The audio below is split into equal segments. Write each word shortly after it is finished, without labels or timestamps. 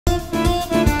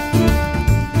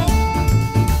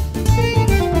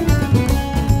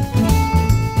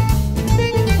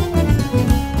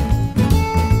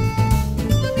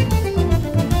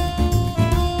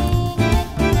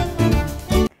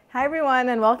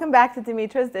everyone, and welcome back to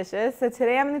Dimitra's Dishes. So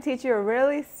today I'm going to teach you a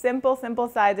really simple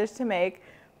side dish to make,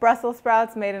 Brussels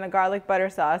sprouts made in a garlic butter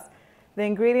sauce. The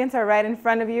ingredients are right in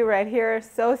front of you right here.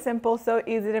 So simple, so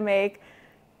easy to make.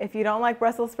 If you don't like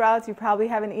Brussels sprouts, you probably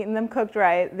haven't eaten them cooked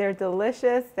right. They're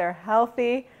delicious, they're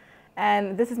healthy,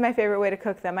 and this is my favorite way to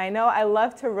cook them. I know I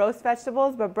love to roast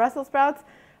vegetables, but Brussels sprouts,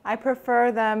 I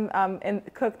prefer them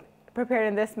prepared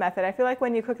in this method. I feel like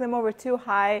when you cook them over too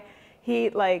high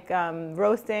heat, like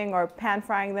roasting or pan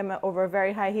frying them over a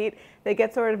very high heat, they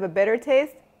get sort of a bitter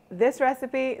taste. This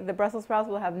recipe, the Brussels sprouts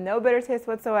will have no bitter taste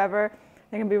whatsoever.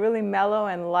 They can be really mellow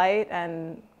and light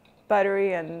and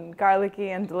buttery and garlicky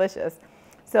and delicious.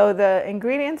 So the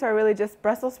ingredients are really just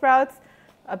Brussels sprouts,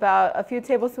 about a few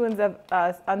tablespoons of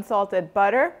unsalted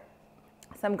butter,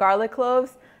 some garlic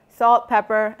cloves, salt,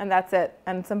 pepper, and that's it,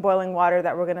 and some boiling water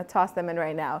that we're going to toss them in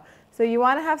right now. So you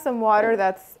want to have some water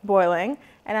that's boiling,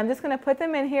 and I'm just going to put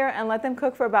them in here and let them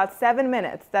cook for about 7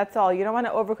 minutes. That's all. You don't want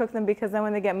to overcook them because then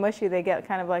when they get mushy, they get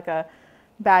kind of like a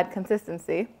bad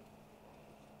consistency.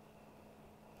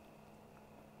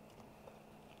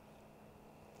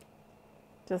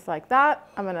 Just like that.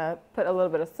 I'm going to put a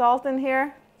little bit of salt in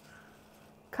here.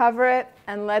 Cover it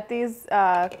and let these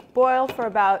boil for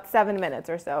about 7 minutes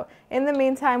or so. In the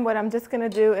meantime, what I'm just going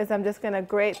to do is I'm just going to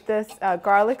grate this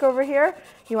garlic over here.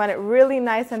 You want it really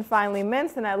nice and finely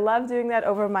minced, and I love doing that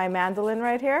over my mandolin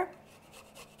right here.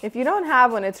 If you don't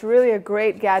have one, it's really a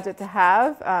great gadget to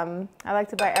have. I like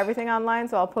to buy everything online,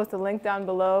 so I'll post a link down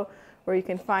below where you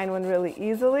can find one really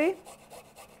easily.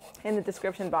 In the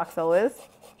description box always.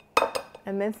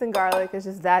 And mincing garlic is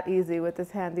just that easy with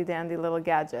this handy dandy little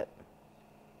gadget.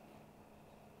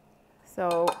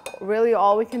 So really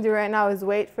all we can do right now is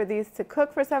wait for these to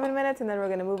cook for 7 minutes, and then we're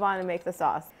going to move on and make the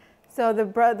sauce. So the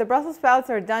Brussels sprouts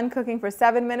are done cooking for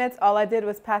 7 minutes. All I did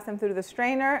was pass them through the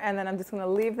strainer, and then I'm just going to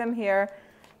leave them here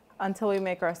until we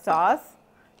make our sauce.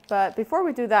 But before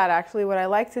we do that, actually, what I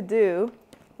like to do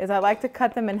is I like to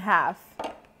cut them in half.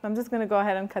 So I'm just going to go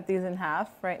ahead and cut these in half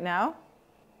right now.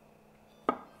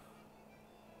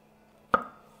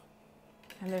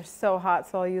 And they're so hot,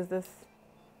 so I'll use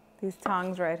these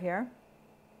tongs right here.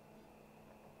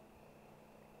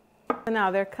 So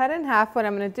now they're cut in half. What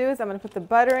I'm going to do is I'm going to put the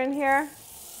butter in here.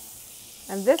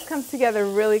 And this comes together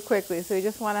really quickly. So you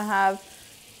just want to have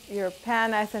your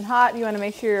pan nice and hot. You want to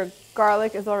make sure your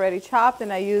garlic is already chopped.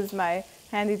 And I use my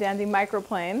handy dandy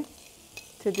microplane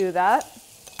to do that.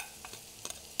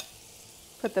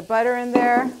 Put the butter in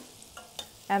there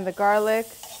and the garlic.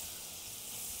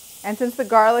 And since the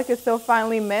garlic is so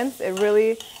finely minced, it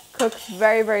really cooks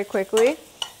very, very quickly.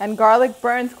 And garlic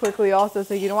burns quickly also,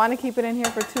 so you don't want to keep it in here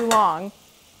for too long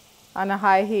on a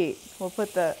high heat. We'll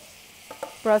put the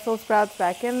Brussels sprouts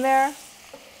back in there.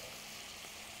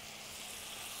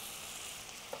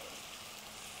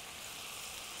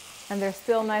 And they're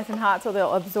still nice and hot, so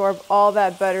they'll absorb all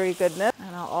that buttery goodness.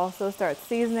 And I'll also start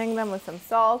seasoning them with some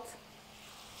salt.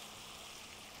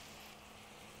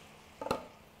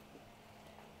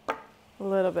 A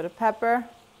little bit of pepper.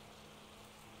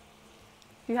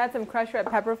 If you had some crushed red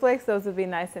pepper flakes, those would be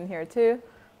nice in here too.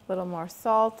 A little more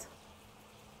salt.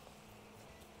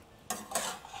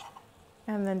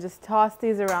 And then just toss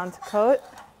these around to coat.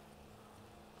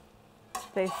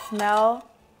 They smell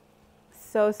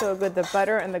so good. The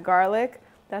butter and the garlic,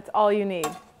 that's all you need.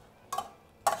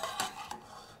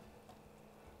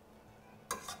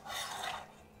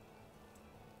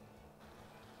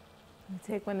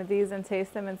 Take one of these and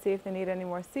taste them and see if they need any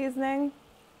more seasoning.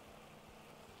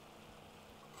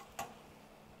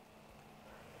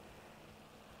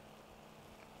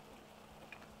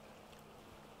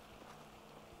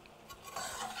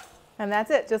 And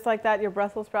that's it. Just like that, your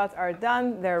Brussels sprouts are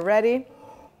done. They're ready.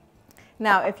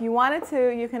 Now, if you wanted to,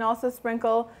 you can also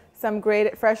sprinkle some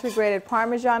freshly grated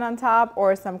Parmesan on top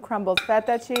or some crumbled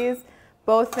feta cheese.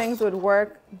 Both things would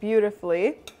work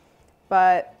beautifully.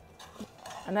 But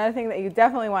another thing that you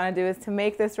definitely want to do is to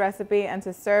make this recipe and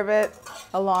to serve it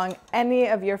along any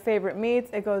of your favorite meats.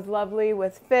 It goes lovely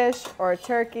with fish or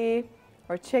turkey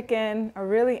or chicken or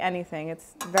really anything.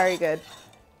 It's very good.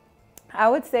 I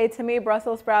would say, to me,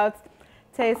 Brussels sprouts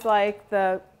taste like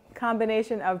the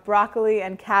combination of broccoli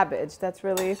and cabbage. That's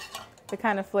really the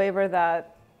kind of flavor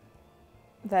that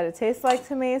it tastes like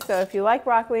to me. So if you like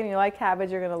broccoli and you like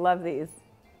cabbage, you're going to love these.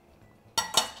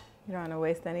 You don't want to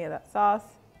waste any of that sauce.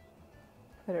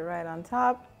 Put it right on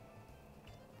top.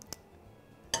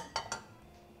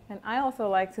 And I also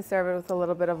like to serve it with a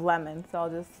little bit of lemon. So I'll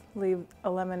just leave a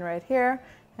lemon right here.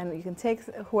 And you can take,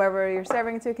 whoever you're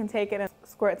serving it to can take it and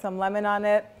squirt some lemon on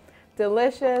it.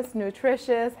 Delicious,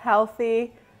 nutritious,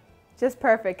 healthy, just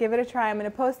perfect. Give it a try. I'm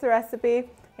going to post the recipe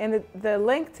And the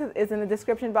link is in the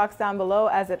description box down below,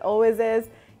 as it always is.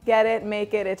 Get it,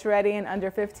 make it, it's ready in under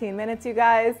 15 minutes, you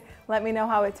guys. Let me know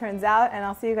how it turns out, and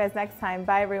I'll see you guys next time.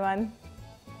 Bye, everyone.